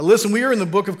Listen, we are in the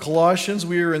book of Colossians.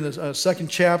 We are in the second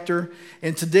chapter.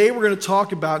 And today we're going to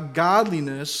talk about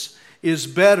godliness is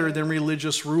better than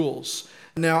religious rules.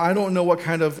 Now, I don't know what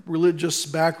kind of religious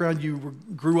background you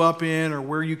grew up in or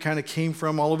where you kind of came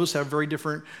from. All of us have very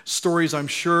different stories, I'm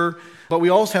sure. But we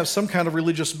all have some kind of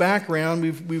religious background.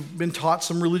 We've been taught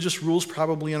some religious rules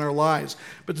probably in our lives.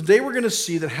 But today we're going to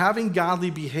see that having godly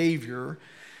behavior,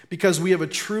 because we have a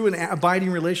true and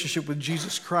abiding relationship with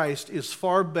Jesus Christ, is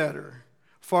far better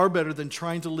than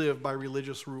trying to live by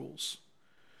religious rules.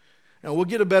 Now, we'll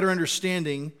get a better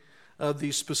understanding of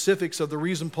the specifics of the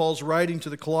reason Paul's writing to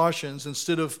the Colossians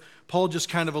instead of Paul just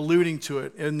kind of alluding to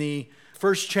it. In the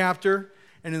first chapter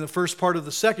and in the first part of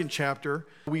the second chapter,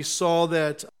 we saw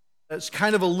that it's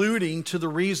kind of alluding to the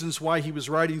reasons why he was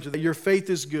writing to them. Your faith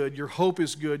is good, your hope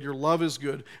is good, your love is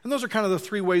good. And those are kind of the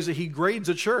three ways that he grades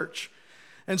a church.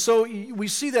 And so we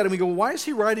see that and we go, why is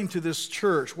he writing to this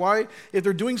church? Why, if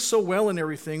they're doing so well in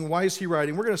everything, why is he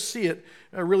writing? We're going to see it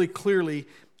really clearly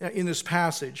in this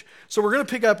passage. So we're going to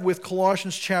pick up with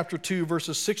Colossians chapter 2,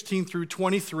 verses 16 through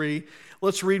 23.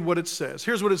 Let's read what it says.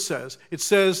 Here's what it says. It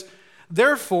says,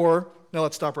 therefore, now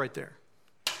let's stop right there.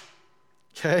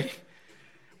 Okay?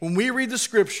 When we read the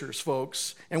scriptures,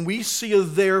 folks, and we see a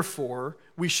therefore,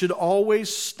 we should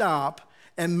always stop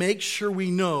and make sure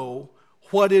we know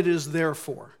what it is there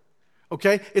for.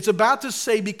 Okay? It's about to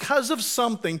say because of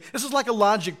something. This is like a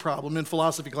logic problem in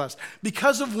philosophy class.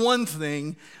 Because of one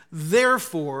thing,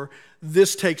 therefore,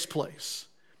 this takes place.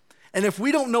 And if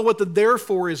we don't know what the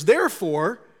therefore is there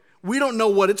for, we don't know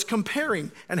what it's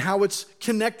comparing and how it's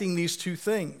connecting these two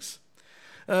things.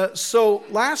 So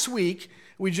last week,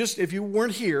 if you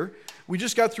weren't here, we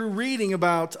just got through reading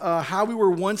about how we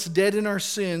were once dead in our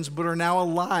sins, but are now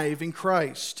alive in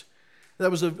Christ. That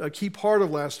was a key part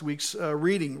of last week's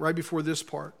reading, right before this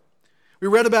part. We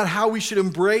read about how we should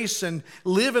embrace and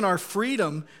live in our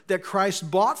freedom that Christ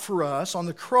bought for us on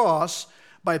the cross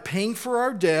by paying for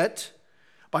our debt,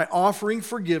 by offering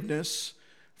forgiveness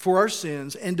for our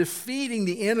sins, and defeating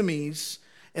the enemies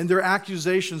and their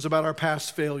accusations about our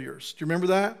past failures. Do you remember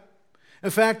that? In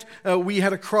fact, we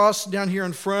had a cross down here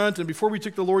in front, and before we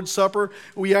took the Lord's Supper,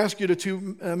 we asked you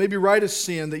to maybe write a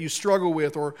sin that you struggle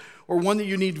with or one that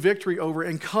you need victory over,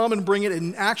 and come and bring it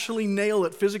and actually nail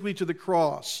it physically to the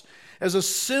cross as a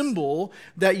symbol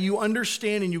that you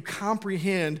understand and you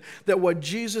comprehend that what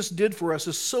Jesus did for us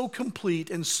is so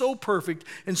complete and so perfect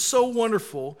and so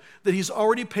wonderful that he's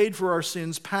already paid for our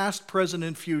sins, past, present,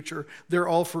 and future. They're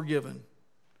all forgiven.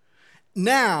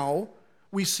 Now,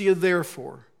 we see a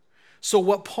therefore. So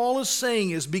what Paul is saying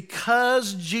is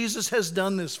because Jesus has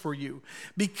done this for you,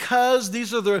 because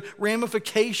these are the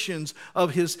ramifications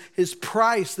of his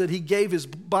price that he gave his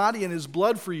body and his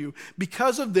blood for you,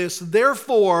 because of this,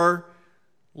 therefore,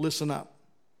 listen up.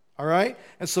 All right?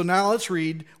 And so now let's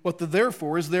read what the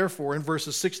therefore is therefore in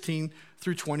verses 16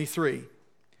 through 23. It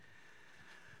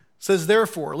says,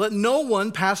 therefore, let no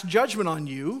one pass judgment on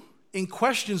you in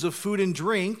questions of food and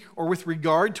drink, or with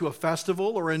regard to a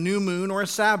festival or a new moon or a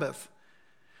Sabbath.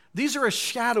 These are a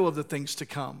shadow of the things to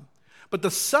come, but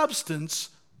the substance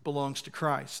belongs to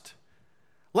Christ.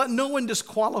 Let no one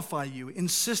disqualify you,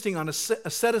 insisting on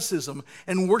asceticism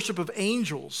and worship of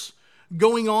angels,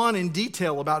 going on in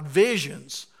detail about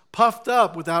visions, puffed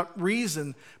up without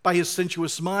reason by his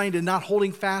sensuous mind, and not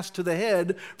holding fast to the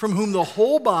head, from whom the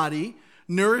whole body,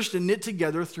 nourished and knit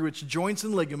together through its joints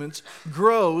and ligaments,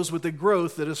 grows with the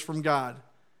growth that is from God.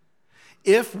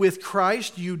 If with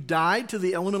Christ you died to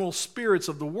the elemental spirits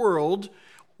of the world,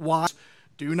 why?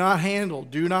 Do not handle,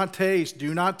 do not taste,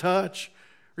 do not touch,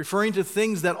 referring to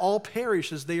things that all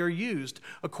perish as they are used,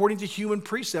 according to human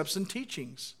precepts and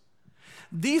teachings.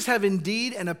 These have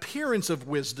indeed an appearance of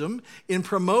wisdom in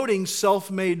promoting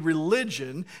self-made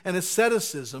religion and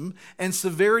asceticism and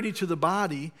severity to the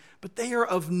body, but they are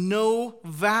of no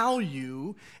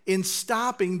value in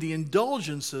stopping the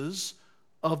indulgences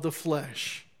of the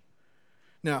flesh.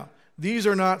 Now, these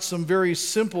are not some very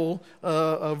simple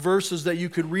verses that you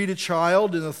could read a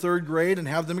child in the third grade and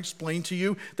have them explain to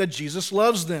you that Jesus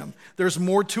loves them. There's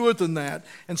more to it than that.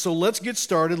 And so let's get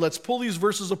started. Let's pull these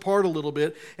verses apart a little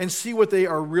bit and see what they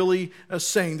are really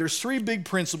saying. There's three big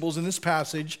principles in this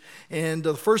passage, and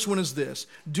the first one is this: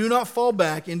 do not fall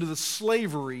back into the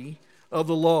slavery of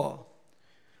the law.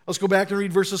 Let's go back and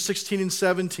read verses 16 and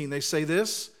 17. They say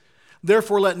this: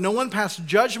 therefore, let no one pass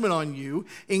judgment on you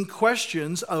in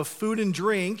questions of food and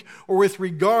drink, or with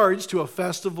regards to a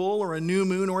festival or a new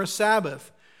moon or a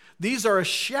Sabbath. These are a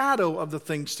shadow of the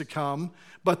things to come,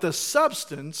 but the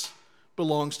substance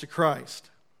belongs to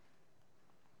Christ.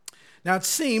 Now, it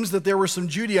seems that there were some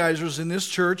Judaizers in this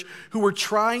church who were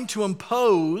trying to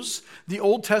impose the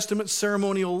Old Testament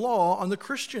ceremonial law on the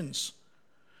Christians.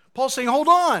 Paul's saying, hold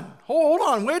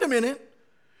on, wait a minute.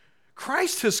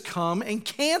 Christ has come and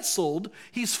canceled,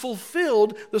 he's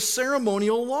fulfilled the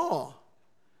ceremonial law.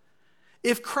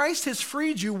 If Christ has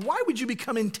freed you, why would you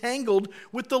become entangled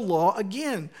with the law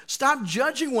again? Stop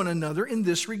judging one another in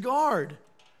this regard.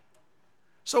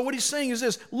 So what he's saying is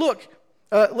this, look,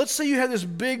 let's say you had this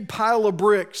big pile of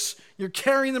bricks. You're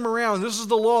carrying them around. This is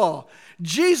the law.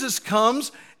 Jesus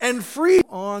comes and frees you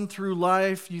on through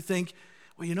life. You think,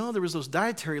 well, there was those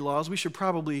dietary laws. We should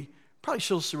probably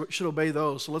should obey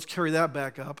those. So let's carry that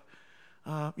back up.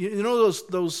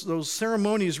 Those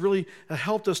ceremonies really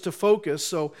helped us to focus.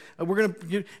 So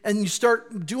and you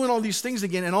start doing all these things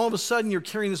again, and all of a sudden you're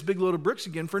carrying this big load of bricks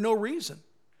again for no reason.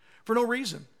 For no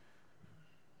reason.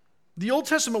 The Old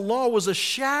Testament law was a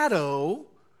shadow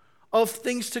of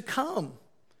things to come.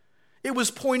 It was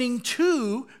pointing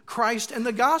to Christ and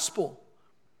the gospel.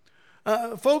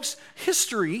 Folks,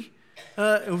 history,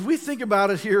 if we think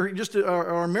about it here, just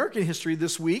our American history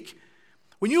this week,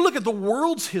 when you look at the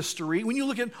world's history, when you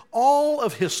look at all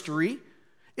of history,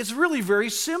 it's really very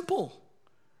simple.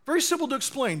 Very simple to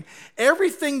explain.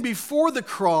 Everything before the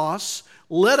cross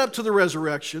led up to the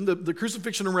resurrection, the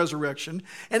crucifixion and resurrection,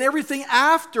 and everything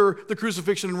after the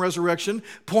crucifixion and resurrection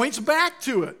points back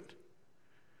to it.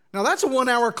 Now that's a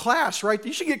 1-hour class, right?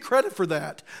 You should get credit for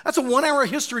that. That's a 1-hour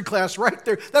history class right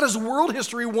there. That is World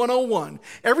History 101.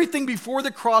 Everything before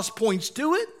the cross points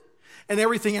to it, and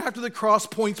everything after the cross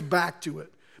points back to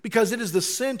it, because it is the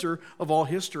center of all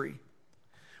history.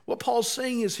 What Paul's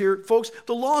saying is here, folks,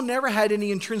 the law never had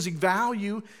any intrinsic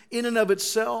value in and of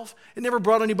itself. It never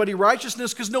brought anybody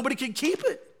righteousness because nobody could keep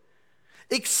it,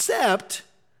 except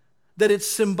that its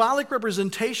symbolic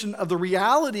representation of the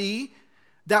reality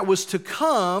that was to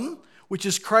come, which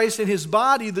is Christ and his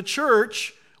body, the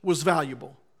church, was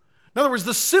valuable. In other words,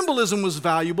 the symbolism was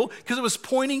valuable because it was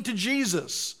pointing to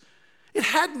Jesus. It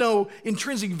had no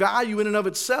intrinsic value in and of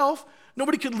itself.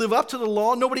 Nobody could live up to the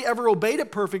law. Nobody ever obeyed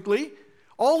it perfectly.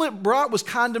 All it brought was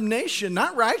condemnation,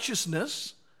 not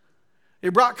righteousness.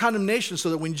 It brought condemnation so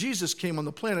that when Jesus came on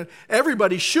the planet,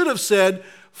 everybody should have said,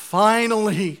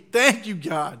 finally, thank you,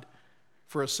 God,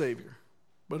 for a Savior.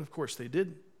 But of course they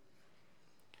didn't.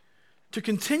 To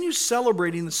continue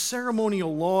celebrating the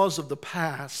ceremonial laws of the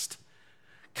past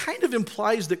kind of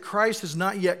implies that Christ has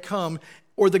not yet come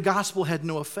or the gospel had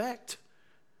no effect.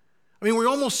 I mean, we're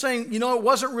almost saying, it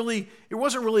wasn't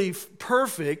really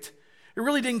perfect. It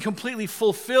really didn't completely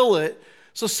fulfill it.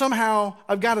 So somehow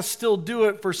I've got to still do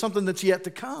it for something that's yet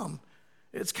to come.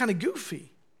 It's kind of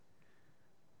goofy.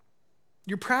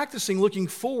 You're practicing looking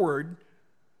forward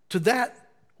to that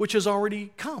which has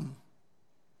already come.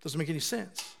 Doesn't make any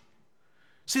sense.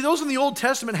 See, those in the Old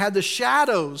Testament had the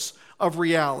shadows of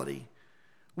reality.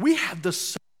 We have the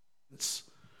substance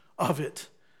of it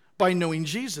by knowing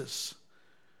Jesus.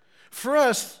 For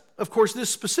us, of course, this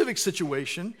specific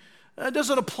situation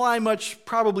doesn't apply much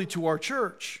probably to our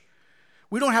church.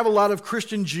 We don't have a lot of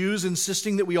Christian Jews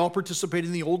insisting that we all participate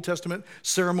in the Old Testament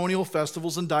ceremonial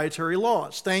festivals and dietary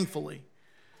laws, thankfully.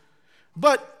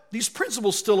 But these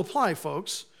principles still apply,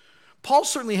 folks. Paul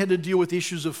certainly had to deal with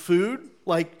issues of food,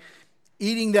 like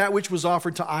eating that which was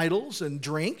offered to idols, and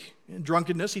drink and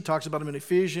drunkenness. He talks about them in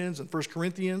Ephesians and 1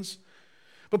 Corinthians.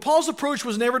 But Paul's approach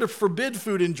was never to forbid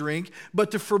food and drink,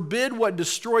 but to forbid what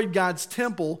destroyed God's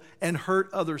temple and hurt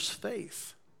others'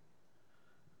 faith.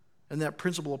 And that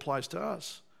principle applies to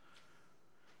us.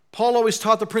 Paul always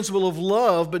taught the principle of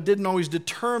love, but didn't always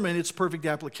determine its perfect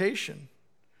application.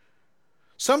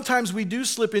 Sometimes we do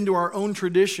slip into our own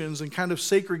traditions and kind of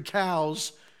sacred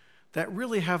cows that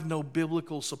really have no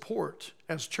biblical support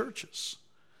as churches.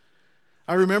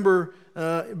 I remember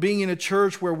being in a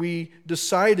church where we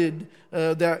decided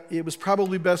that it was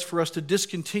probably best for us to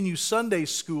discontinue Sunday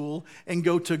school and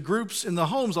go to groups in the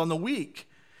homes on the week.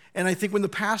 And I think when the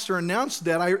pastor announced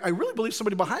that, I really believe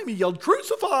somebody behind me yelled,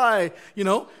 "Crucify!"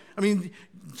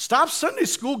 Stop Sunday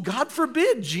school. God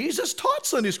forbid. Jesus taught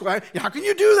Sunday school. How can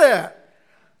you do that?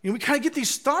 We kind of get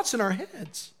these thoughts in our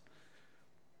heads.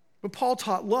 But Paul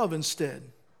taught love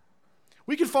instead.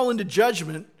 We can fall into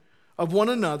judgment of one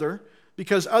another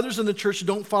because others in the church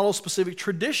don't follow specific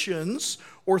traditions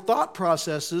or thought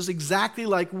processes exactly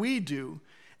like we do,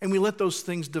 and we let those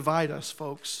things divide us,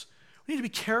 folks. We need to be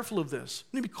careful of this.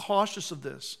 We need to be cautious of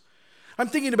this. I'm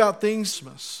thinking about things,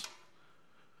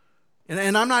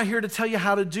 and I'm not here to tell you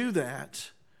how to do that.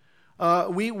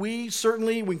 We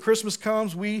certainly, when Christmas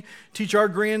comes, we teach our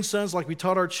grandsons, like we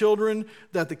taught our children,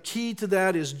 that the key to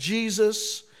that is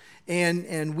Jesus.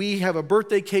 and we have a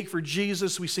birthday cake for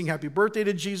Jesus. We sing happy birthday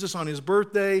to Jesus on his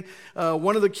birthday.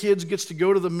 One of the kids gets to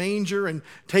go to the manger and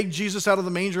take Jesus out of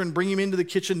the manger and bring him into the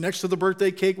kitchen next to the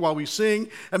birthday cake while we sing.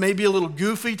 It may be a little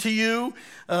goofy to you.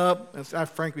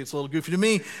 Frankly, it's a little goofy to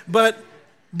me. But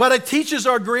it teaches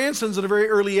our grandsons at a very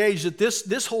early age that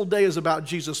this whole day is about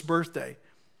Jesus' birthday.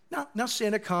 Now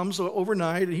Santa comes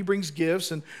overnight and he brings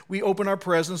gifts and we open our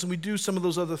presents and we do some of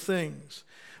those other things.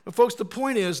 But folks, the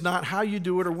point is not how you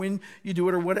do it or when you do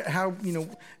it or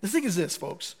the thing is this,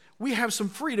 folks. We have some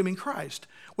freedom in Christ.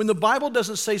 When the Bible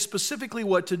doesn't say specifically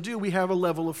what to do, we have a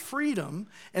level of freedom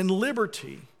and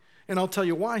liberty. And I'll tell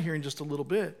you why here in just a little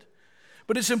bit.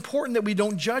 But it's important that we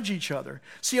don't judge each other.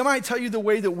 See, I might tell you the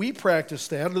way that we practice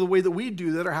that or the way that we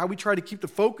do that or how we try to keep the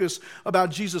focus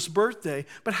about Jesus' birthday,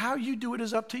 but how you do it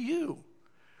is up to you.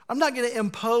 I'm not going to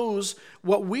impose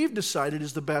what we've decided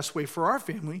is the best way for our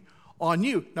family on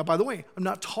you. Now, by the way, I'm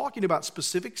not talking about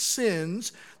specific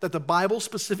sins that the Bible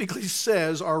specifically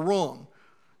says are wrong.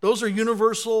 Those are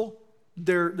universal.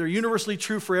 They're universally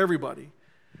true for everybody.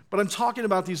 But I'm talking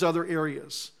about these other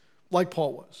areas, like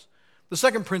Paul was. The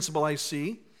second principle I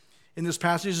see in this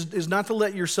passage is not to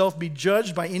let yourself be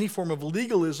judged by any form of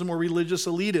legalism or religious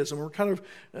elitism. We're kind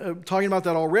of talking about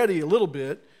that already a little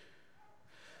bit.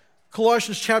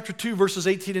 Colossians chapter 2, verses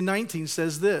 18 and 19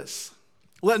 says this: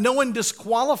 "Let no one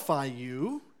disqualify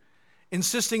you,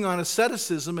 insisting on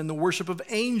asceticism and the worship of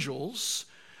angels,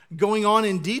 going on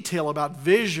in detail about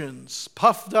visions,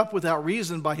 puffed up without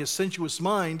reason by his sensuous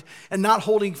mind, and not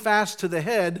holding fast to the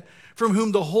head, from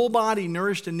whom the whole body,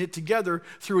 nourished and knit together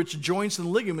through its joints and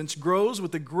ligaments, grows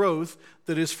with the growth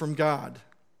that is from God."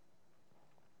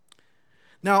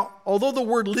 Now, although the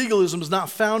word legalism is not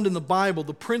found in the Bible,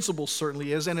 the principle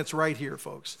certainly is, and it's right here,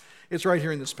 folks. It's right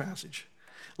here in this passage.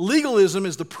 Legalism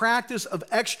is the practice of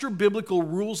extra-biblical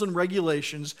rules and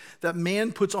regulations that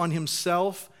man puts on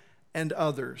himself and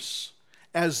others,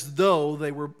 as though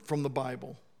they were from the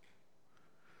Bible.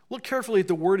 Look carefully at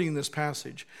the wording in this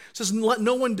passage. It says, "Let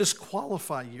no one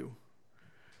disqualify you."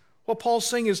 What Paul's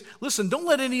saying is, listen, don't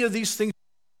let any of these things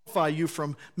disqualify you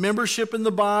from membership in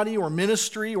the body or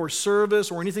ministry or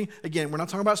service or anything. Again, we're not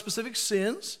talking about specific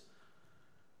sins.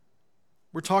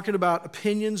 We're talking about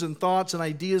opinions and thoughts and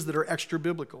ideas that are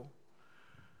extra-biblical.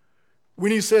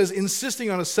 When he says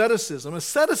insisting on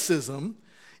asceticism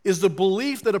is the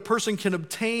belief that a person can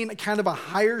obtain a kind of a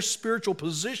higher spiritual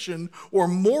position or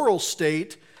moral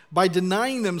state by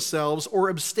denying themselves or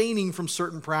abstaining from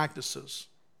certain practices.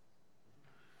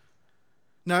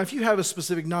 Now, if you have a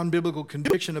specific non-biblical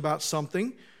conviction about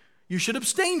something, you should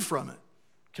abstain from it.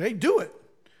 Okay, do it.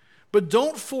 But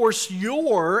don't force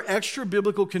your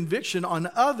extra-biblical conviction on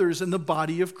others in the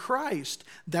body of Christ.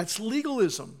 That's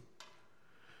legalism.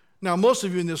 Now, most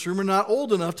of you in this room are not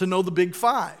old enough to know the Big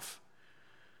Five.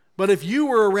 But if you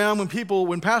were around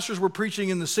when pastors were preaching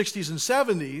in the 60s and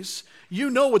 70s, you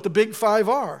know what the Big Five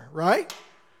are, right?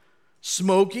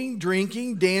 Smoking,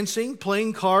 drinking, dancing,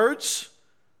 playing cards,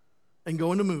 and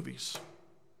going to movies.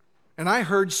 And I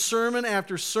heard sermon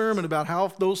after sermon about how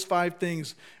those 5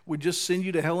 things would just send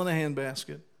you to hell in a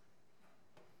handbasket.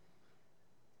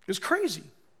 It's crazy.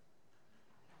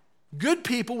 Good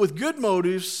people with good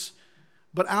motives,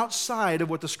 but outside of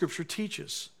what the Scripture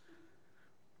teaches.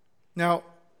 Now,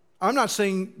 I'm not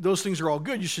saying those things are all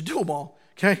good. You should do them all,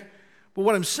 okay? But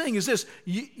what I'm saying is this.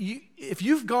 If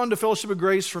you've gone to Fellowship of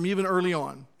Grace from even early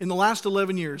on, in the last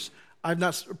 11 years, I've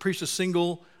not preached a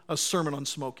single sermon on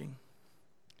smoking.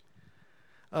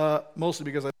 Mostly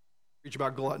because I preach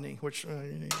about gluttony, which,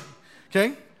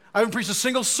 okay? I haven't preached a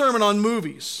single sermon on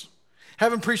movies.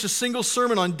 Haven't preached a single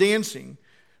sermon on dancing.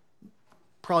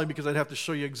 Probably because I'd have to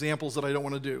show you examples that I don't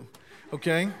want to do,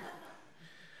 okay?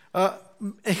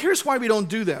 And here's why we don't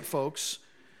do that, folks.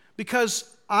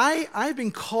 Because I've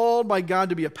been called by God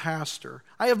to be a pastor.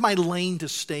 I have my lane to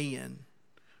stay in,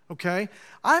 okay?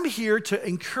 I'm here to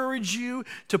encourage you,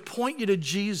 to point you to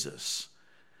Jesus.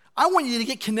 I want you to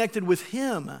get connected with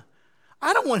Him.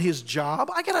 I don't want His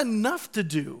job. I got enough to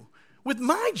do with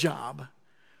my job.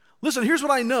 Listen, here's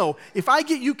what I know. If I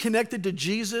get you connected to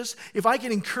Jesus, if I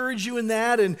can encourage you in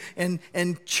that and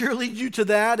cheerlead you to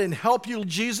that and help you to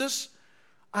Jesus,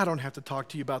 I don't have to talk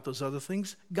to you about those other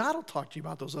things. God will talk to you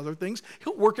about those other things.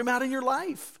 He'll work them out in your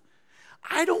life.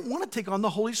 I don't want to take on the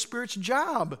Holy Spirit's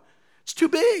job. It's too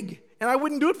big, and I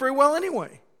wouldn't do it very well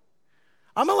anyway.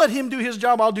 I'm going to let Him do His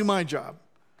job. I'll do my job.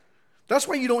 That's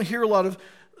why you don't hear a lot of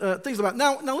things about.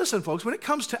 Now listen, folks, when it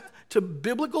comes to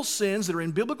biblical sins that are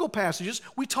in biblical passages,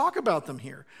 we talk about them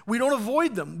here. We don't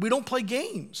avoid them. We don't play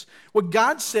games. What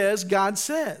God says, God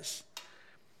says.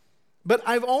 But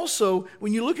I've also,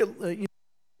 when you look at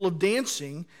of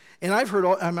dancing, And I've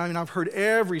heard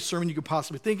every sermon you could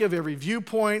possibly think of, every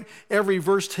viewpoint, every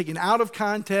verse taken out of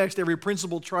context, every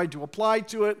principle tried to apply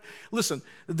to it. Listen,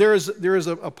 there is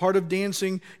a part of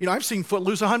dancing. I've seen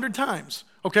Footloose 100 times,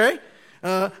 okay?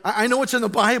 I know it's in the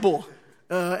Bible.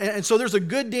 And so there's a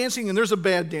good dancing and there's a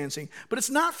bad dancing. But it's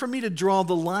not for me to draw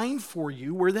the line for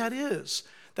you where that is.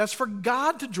 That's for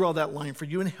God to draw that line for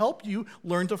you and help you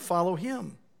learn to follow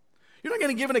Him. You're not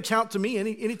going to give an account to me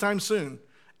anytime soon,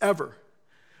 ever.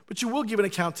 But you will give an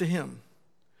account to Him.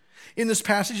 In this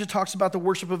passage, it talks about the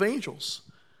worship of angels.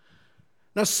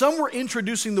 Now, some were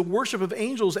introducing the worship of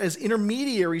angels as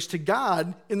intermediaries to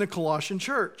God in the Colossian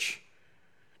church.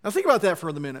 Now, think about that for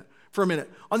a minute.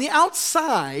 On the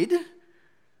outside,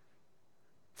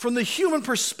 from the human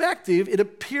perspective, it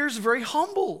appears very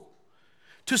humble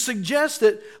to suggest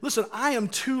that, listen, I am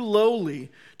too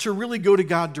lowly to really go to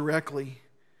God directly.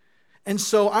 And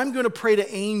so I'm going to pray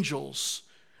to angels.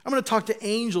 I'm going to talk to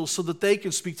angels so that they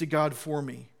can speak to God for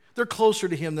me. They're closer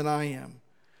to Him than I am.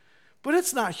 But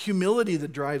it's not humility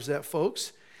that drives that,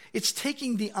 folks. It's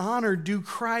taking the honor due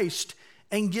Christ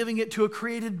and giving it to a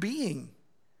created being.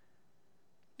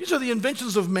 These are the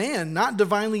inventions of man, not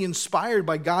divinely inspired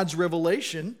by God's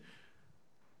revelation.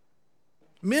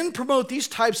 Men promote these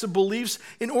types of beliefs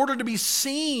in order to be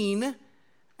seen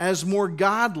as more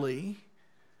godly,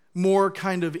 more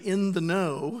kind of in the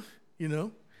know,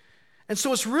 And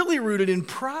so it's really rooted in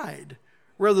pride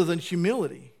rather than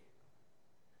humility.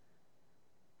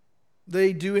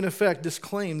 They do, in effect,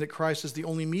 disclaim that Christ is the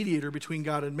only mediator between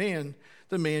God and man,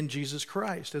 the man Jesus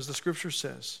Christ, as the Scripture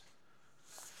says.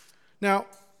 Now,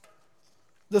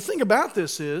 the thing about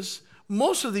this is,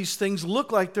 most of these things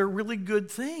look like they're really good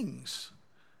things.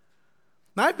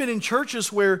 Now, I've been in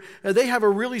churches where they have a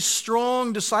really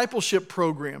strong discipleship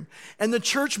program, and the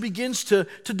church begins to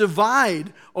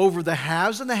divide over the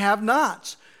haves and the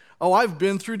have-nots. Oh, I've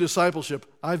been through discipleship.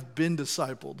 I've been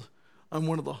discipled. I'm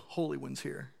one of the holy ones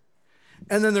here.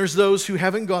 And then there's those who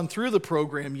haven't gone through the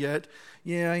program yet.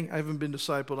 Yeah, I haven't been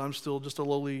discipled. I'm still just a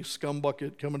lowly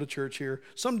scumbucket coming to church here.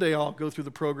 Someday I'll go through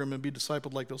the program and be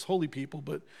discipled like those holy people,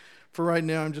 but for right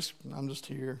now, I'm just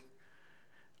here.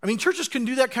 Churches can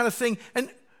do that kind of thing, and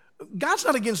God's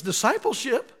not against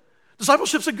discipleship.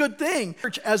 Discipleship's a good thing.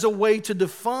 Church as a way to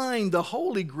define the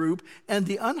holy group and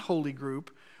the unholy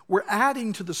group, we're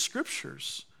adding to the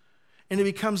Scriptures, and it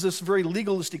becomes this very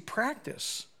legalistic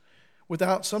practice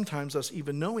without sometimes us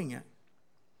even knowing it.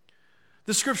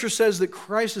 The Scripture says that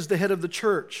Christ is the head of the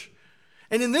church.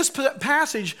 And in this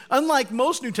passage, unlike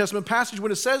most New Testament passages,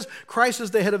 when it says Christ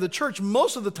is the head of the church,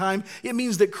 most of the time it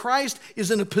means that Christ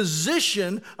is in a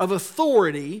position of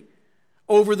authority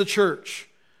over the church.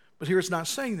 But here it's not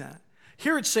saying that.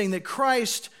 Here it's saying that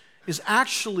Christ is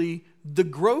actually the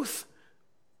growth,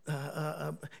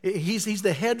 he's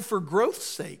the head for growth's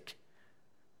sake.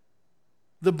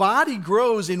 The body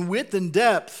grows in width and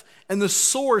depth, and the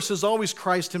source is always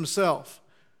Christ Himself.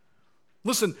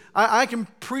 Listen, I can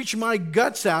preach my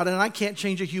guts out and I can't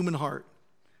change a human heart.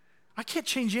 I can't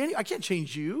change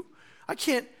you. I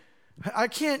can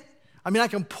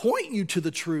point you to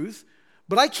the truth,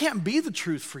 but I can't be the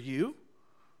truth for you.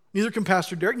 Neither can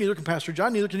Pastor Derek, neither can Pastor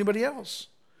John, neither can anybody else.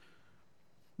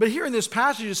 But here in this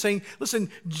passage is saying,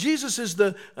 listen, Jesus is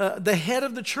the head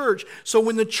of the church. So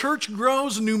when the church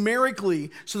grows numerically,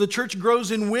 so the church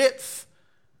grows in width,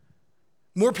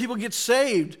 more people get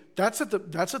saved. That's at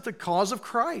the cause of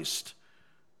Christ,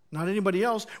 not anybody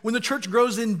else. When the church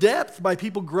grows in depth by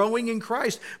people growing in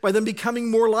Christ, by them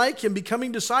becoming more like Him,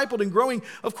 becoming discipled and growing,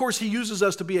 of course, He uses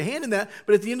us to be a hand in that.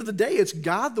 But at the end of the day, it's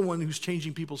God the one who's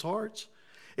changing people's hearts.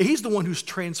 He's the one who's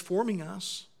transforming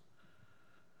us.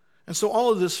 And so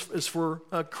all of this is for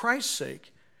Christ's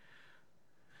sake.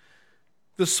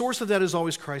 The source of that is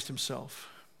always Christ Himself.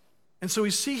 And so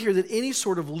we see here that any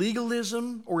sort of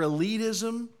legalism or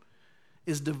elitism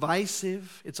is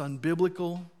divisive, it's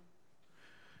unbiblical.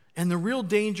 And the real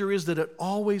danger is that it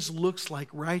always looks like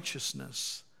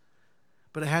righteousness,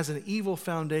 but it has an evil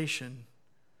foundation,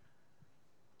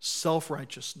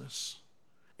 self-righteousness.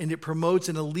 And it promotes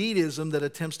an elitism that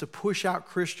attempts to push out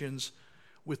Christians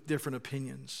with different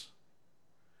opinions.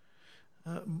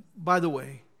 By the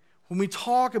way, when we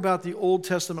talk about the Old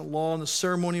Testament law and the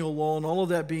ceremonial law and all of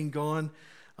that being gone,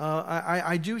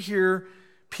 I do hear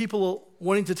people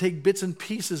wanting to take bits and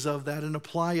pieces of that and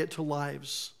apply it to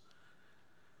lives.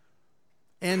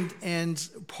 And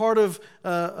part of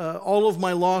all of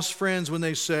my lost friends, when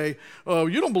they say, "Oh,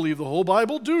 you don't believe the whole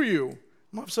Bible, do you?"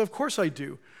 I say, "Of course I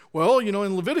do." Well,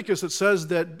 in Leviticus it says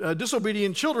that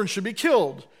disobedient children should be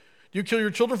killed. Do you kill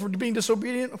your children for being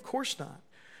disobedient? Of course not.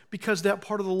 Because that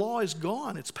part of the law is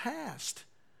gone. It's past.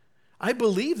 I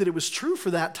believe that it was true for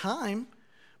that time,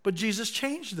 but Jesus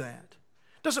changed that.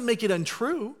 Doesn't make it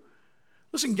untrue.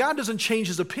 Listen, God doesn't change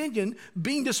his opinion.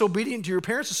 Being disobedient to your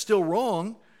parents is still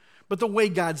wrong, but the way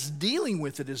God's dealing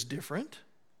with it is different.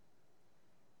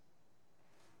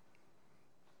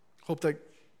 Hope that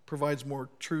provides more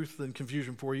truth than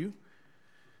confusion for you.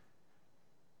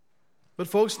 But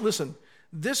folks, listen,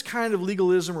 this kind of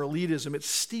legalism or elitism, it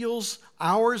steals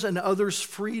ours and others'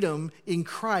 freedom in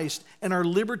Christ and our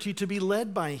liberty to be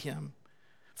led by him.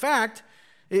 In fact,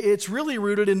 it's really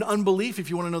rooted in unbelief if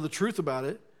you want to know the truth about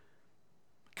it.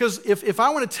 Because if I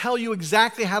want to tell you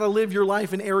exactly how to live your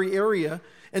life in every area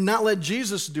and not let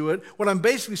Jesus do it, what I'm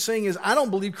basically saying is I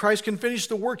don't believe Christ can finish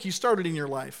the work he started in your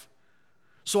life.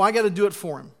 So I got to do it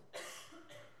for him.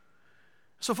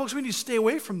 So folks, we need to stay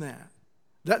away from that.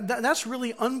 That's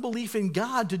really unbelief in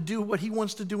God to do what he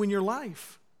wants to do in your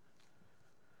life.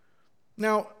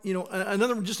 Now,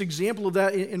 another just example of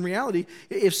that in reality,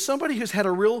 if somebody has had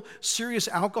a real serious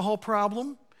alcohol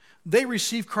problem, they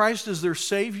receive Christ as their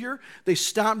Savior, they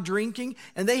stop drinking,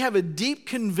 and they have a deep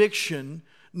conviction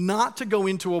not to go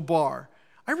into a bar.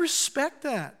 I respect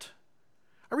that.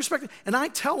 I respect it. And I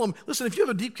tell them, listen, if you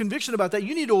have a deep conviction about that,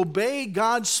 you need to obey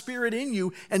God's Spirit in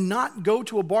you and not go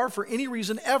to a bar for any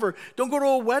reason ever. Don't go to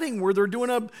a wedding where they're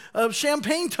doing a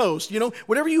champagne toast.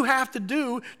 Whatever you have to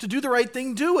do the right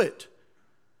thing, do it.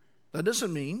 That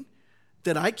doesn't mean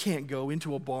that I can't go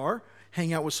into a bar,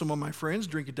 hang out with some of my friends,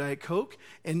 drink a Diet Coke,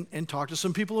 and talk to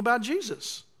some people about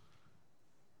Jesus.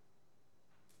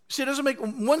 See,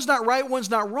 one's not right, one's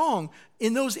not wrong.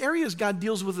 In those areas, God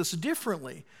deals with us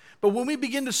differently. But when we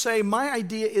begin to say, my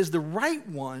idea is the right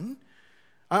one,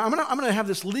 I'm going to have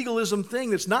this legalism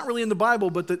thing that's not really in the Bible,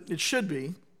 but that it should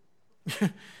be.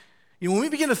 When we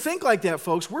begin to think like that,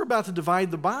 folks, we're about to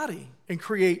divide the body and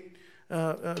create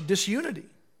disunity.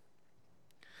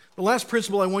 The last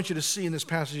principle I want you to see in this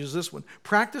passage is this one.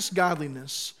 Practice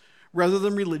godliness rather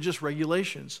than religious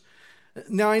regulations.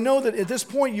 Now, I know that at this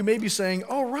point you may be saying,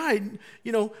 oh, right,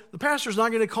 the pastor's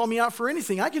not going to call me out for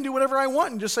anything. I can do whatever I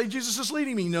want and just say Jesus is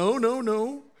leading me. No.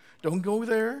 Don't go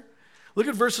there. Look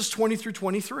at verses 20 through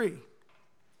 23. It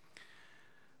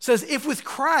says, if with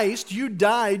Christ you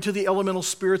died to the elemental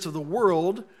spirits of the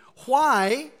world,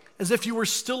 why, as if you were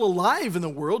still alive in the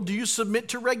world, do you submit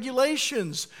to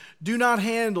regulations? Do not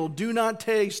handle, do not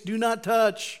taste, do not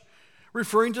touch,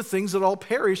 referring to things that all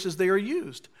perish as they are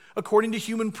used, according to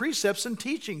human precepts and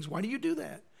teachings. Why do you do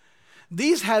that?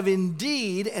 These have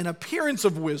indeed an appearance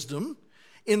of wisdom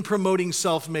in promoting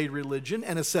self-made religion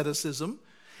and asceticism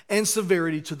and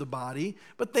severity to the body,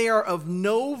 but they are of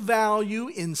no value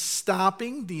in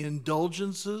stopping the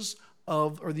indulgence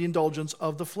of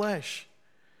the flesh.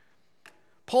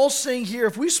 Paul's saying here,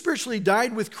 if we spiritually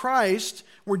died with Christ,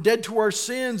 we're dead to our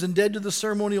sins and dead to the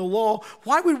ceremonial law,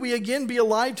 why would we again be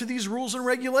alive to these rules and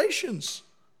regulations?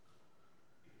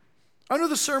 Under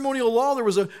the ceremonial law, there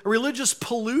was a religious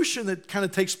pollution that kind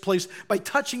of takes place by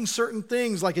touching certain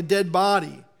things like a dead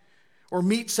body or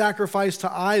meat sacrificed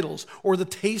to idols or the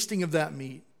tasting of that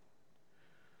meat.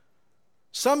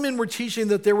 Some men were teaching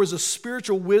that there was a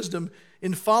spiritual wisdom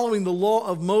in following the law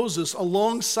of Moses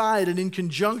alongside and in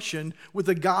conjunction with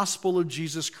the gospel of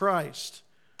Jesus Christ.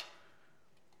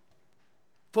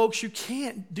 Folks, you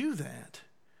can't do that.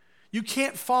 You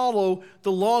can't follow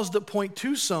the laws that point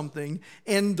to something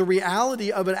and the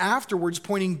reality of it afterwards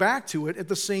pointing back to it at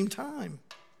the same time.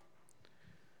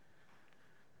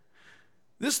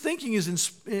 This thinking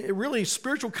is in really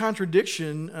spiritual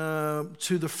contradiction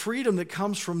to the freedom that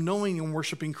comes from knowing and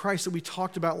worshiping Christ that we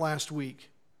talked about last week.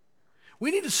 We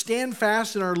need to stand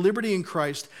fast in our liberty in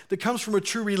Christ that comes from a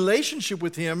true relationship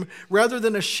with him rather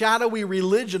than a shadowy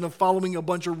religion of following a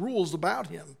bunch of rules about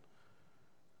him.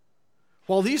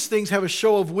 While these things have a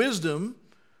show of wisdom,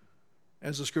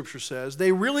 as the scripture says,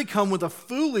 they really come with a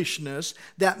foolishness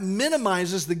that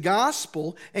minimizes the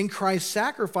gospel and Christ's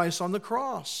sacrifice on the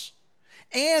cross.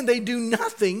 And they do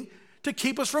nothing to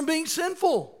keep us from being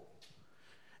sinful.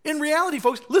 In reality,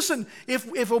 folks, listen,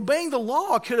 if obeying the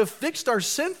law could have fixed our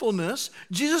sinfulness,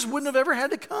 Jesus wouldn't have ever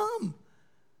had to come.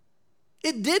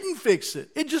 It didn't fix it.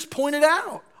 It just pointed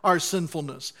out our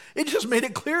sinfulness. It just made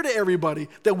it clear to everybody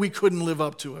that we couldn't live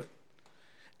up to it.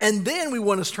 And then we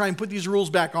want to try and put these rules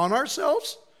back on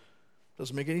ourselves?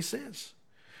 Doesn't make any sense.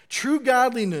 True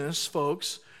godliness,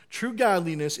 folks, true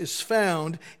godliness is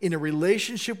found in a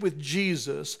relationship with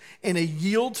Jesus and a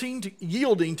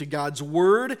yielding to God's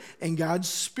word and God's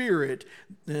spirit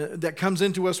that comes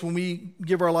into us when we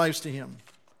give our lives to him.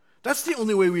 That's the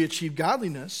only way we achieve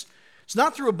godliness. It's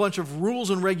not through a bunch of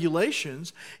rules and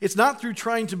regulations. It's not through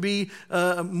trying to be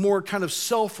more kind of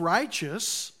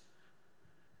self-righteous.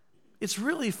 It's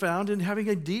really found in having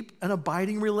a deep and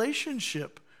abiding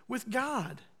relationship with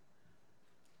God.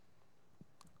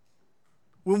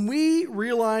 When we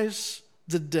realize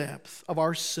the depth of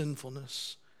our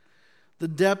sinfulness, the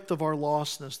depth of our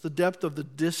lostness, the depth of the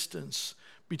distance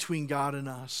between God and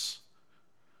us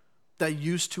that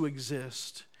used to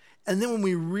exist, and then when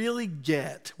we really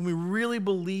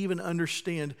believe and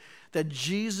understand that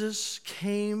Jesus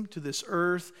came to this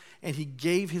earth and he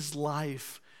gave his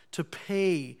life to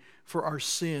pay for our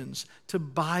sins, to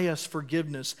buy us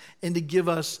forgiveness, and to give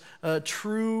us a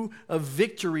true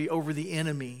victory over the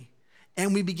enemy.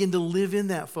 And we begin to live in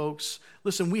that, folks.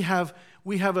 Listen, we have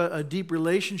a deep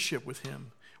relationship with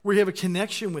him. We have a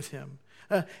connection with him.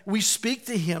 We speak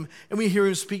to him, and we hear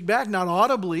him speak back, not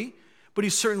audibly, but he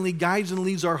certainly guides and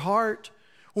leads our heart.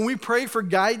 When we pray for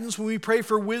guidance, when we pray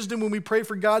for wisdom, when we pray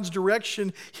for God's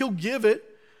direction, he'll give it.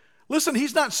 Listen,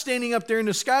 he's not standing up there in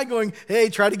the sky going, hey,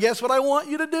 try to guess what I want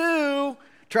you to do.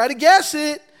 Try to guess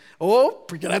it. Oh,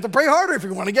 you're going to have to pray harder if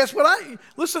you want to guess what I...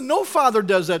 Listen, no father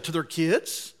does that to their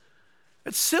kids.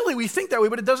 It's silly. We think that way,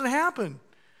 but it doesn't happen.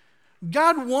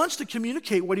 God wants to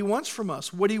communicate what he wants from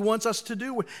us, what he wants us to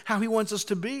do, how he wants us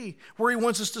to be, where he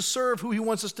wants us to serve, who he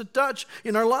wants us to touch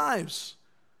in our lives.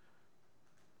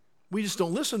 We just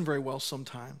don't listen very well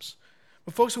sometimes.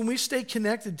 But folks, when we stay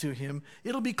connected to him,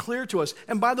 it'll be clear to us.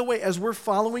 And by the way, as we're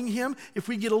following him, if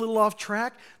we get a little off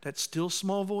track, that still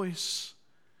small voice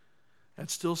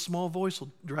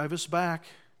will drive us back.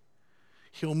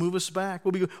 He'll move us back.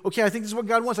 We'll be okay, I think this is what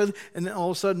God wants. And then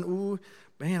all of a sudden, ooh,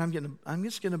 man, I'm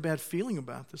just getting a bad feeling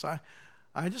about this. I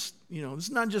just, this is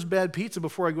not just bad pizza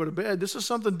before I go to bed. This is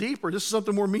something deeper. This is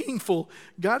something more meaningful.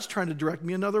 God's trying to direct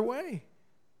me another way.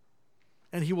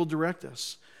 And he will direct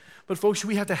us. But folks,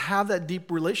 we have to have that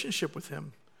deep relationship with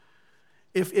him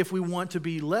if we want to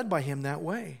be led by him that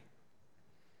way.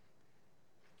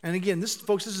 And again, this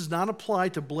does not apply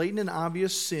to blatant and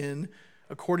obvious sin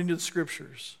according to the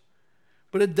scriptures.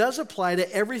 But it does apply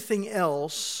to everything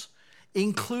else,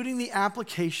 including the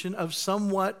application of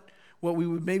somewhat what we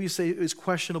would maybe say is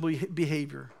questionable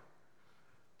behavior.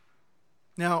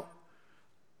 Now,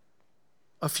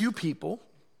 a few people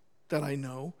that I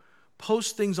know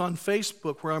post things on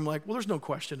Facebook where I'm like, well, there's no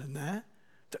question in that.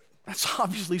 That's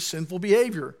obviously sinful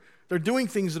behavior. They're doing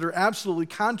things that are absolutely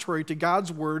contrary to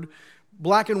God's word,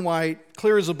 black and white,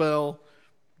 clear as a bell,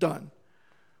 done.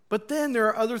 But then there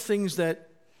are other things that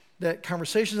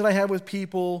conversations that I have with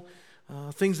people,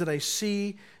 things that I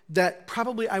see that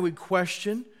probably I would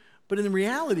question. But in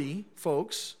reality,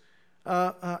 folks,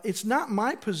 it's not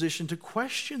my position to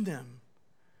question them.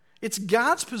 It's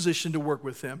God's position to work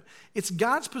with them. It's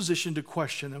God's position to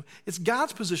question them. It's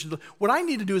God's position what I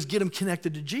need to do is get them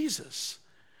connected to Jesus.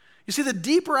 You see, the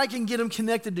deeper I can get them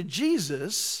connected to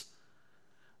Jesus,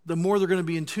 the more they're going to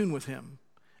be in tune with him.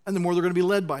 And the more they're going to be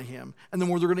led by him. And the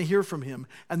more they're going to hear from him.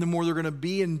 And the more they're going to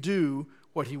be and do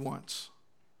what he wants.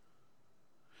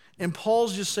 And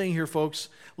Paul's just saying here, folks,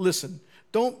 listen,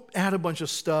 don't add a bunch of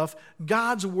stuff.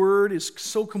 God's word is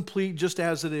so complete just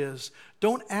as it is.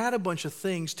 Don't add a bunch of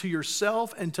things to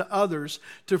yourself and to others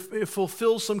to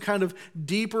fulfill some kind of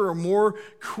deeper or more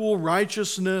cool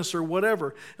righteousness or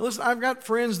whatever. And listen, I've got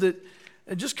friends that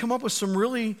just come up with some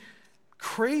really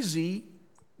crazy,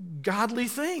 godly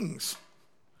things.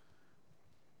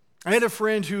 I had a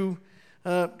friend who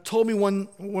told me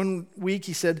one week,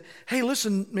 he said, hey,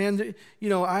 listen, man,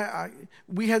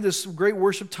 we had this great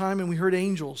worship time and we heard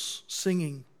angels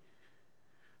singing.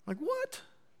 I'm like, what?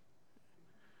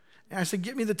 And I said,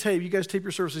 get me the tape. You guys tape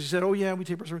your services. He said, oh, yeah, we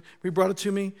tape our services. He brought it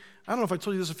to me. I don't know if I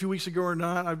told you this a few weeks ago or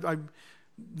not.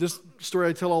 This story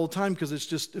I tell all the time because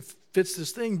it fits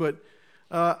this thing. But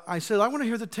I said, I want to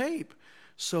hear the tape.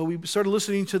 So we started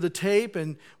listening to the tape,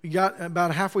 and we got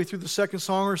about halfway through the second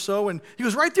song or so, and he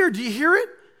goes, right there, do you hear it?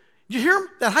 Do you hear him?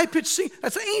 That high-pitched singing?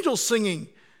 That's angels singing.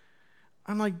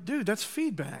 I'm like, dude, that's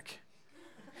feedback.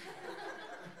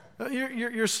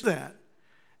 You're that.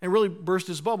 And really burst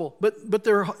his bubble. But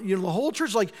they're, the whole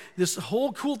church, like this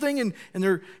whole cool thing,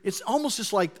 and it's almost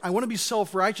just like, I want to be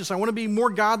self-righteous. I want to be more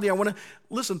godly.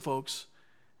 Listen, folks,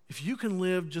 if you can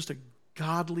live just a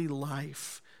godly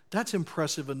life, that's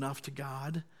impressive enough to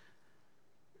God.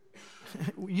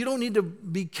 You don't need to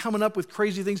be coming up with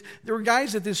crazy things. There were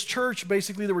guys at this church,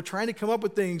 basically, that were trying to come up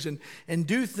with things and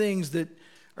do things that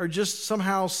are just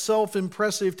somehow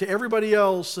self-impressive to everybody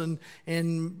else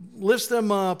and lifts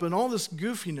them up and all this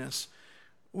goofiness.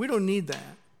 We don't need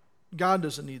that. God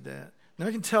doesn't need that. And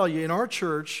I can tell you, in our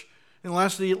church, in the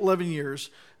last 11 years,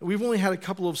 we've only had a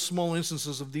couple of small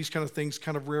instances of these kind of things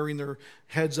kind of rearing their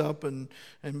heads up and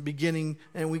beginning,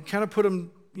 and we kind of put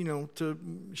them, to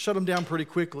shut them down pretty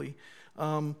quickly.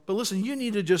 But listen, you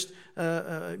need to just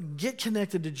get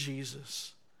connected to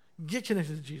Jesus. Get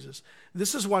connected to Jesus.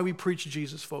 This is why we preach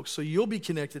Jesus, folks, so you'll be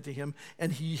connected to him,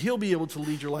 and he'll be able to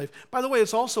lead your life. By the way,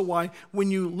 it's also why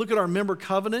when you look at our member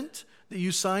covenant that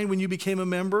you signed when you became a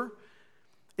member,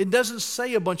 it doesn't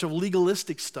say a bunch of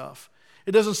legalistic stuff.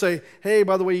 It doesn't say, hey,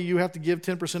 by the way, you have to give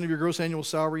 10% of your gross annual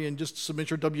salary and just submit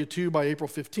your W-2 by April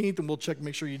 15th, and we'll check and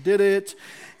make sure you did it.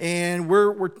 And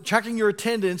we're checking your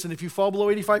attendance, and if you fall below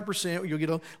 85%, you'll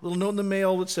get a little note in the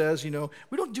mail that says, we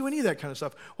don't do any of that kind of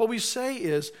stuff. What we say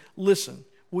is, listen,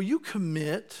 will you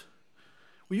commit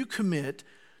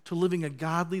to living a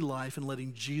godly life and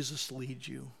letting Jesus lead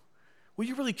you? Will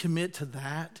you really commit to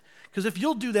that? Because if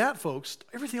you'll do that, folks,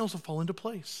 everything else will fall into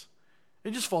place.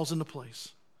 It just falls into place.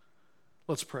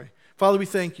 Let's pray. Father, we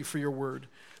thank you for your word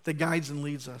that guides and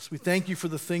leads us. We thank you for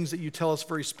the things that you tell us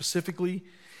very specifically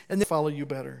and then follow you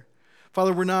better.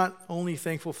 Father, we're not only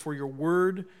thankful for your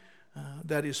word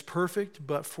that is perfect,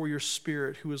 but for your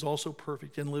Spirit who is also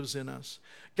perfect and lives in us.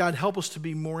 God, help us to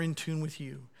be more in tune with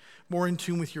you, more in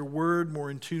tune with your word,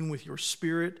 more in tune with your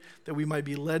Spirit, that we might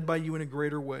be led by you in a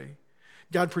greater way.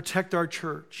 God, protect our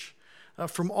church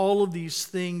from all of these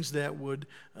things that would,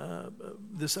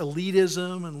 this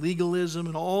elitism and legalism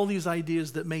and all these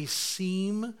ideas that may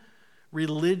seem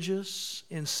religious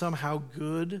and somehow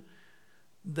good,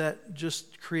 that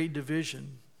just create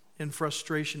division and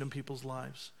frustration in people's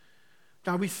lives.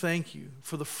 God, we thank you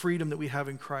for the freedom that we have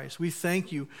in Christ. We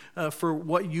thank you for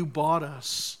what you bought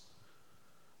us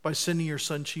by sending your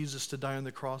son Jesus to die on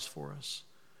the cross for us.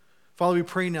 Father, we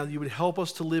pray now that you would help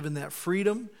us to live in that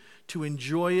freedom, to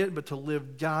enjoy it, but to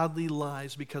live godly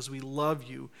lives because we love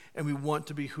you and we want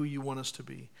to be who you want us to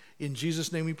be. In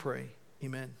Jesus' name we pray.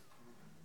 Amen.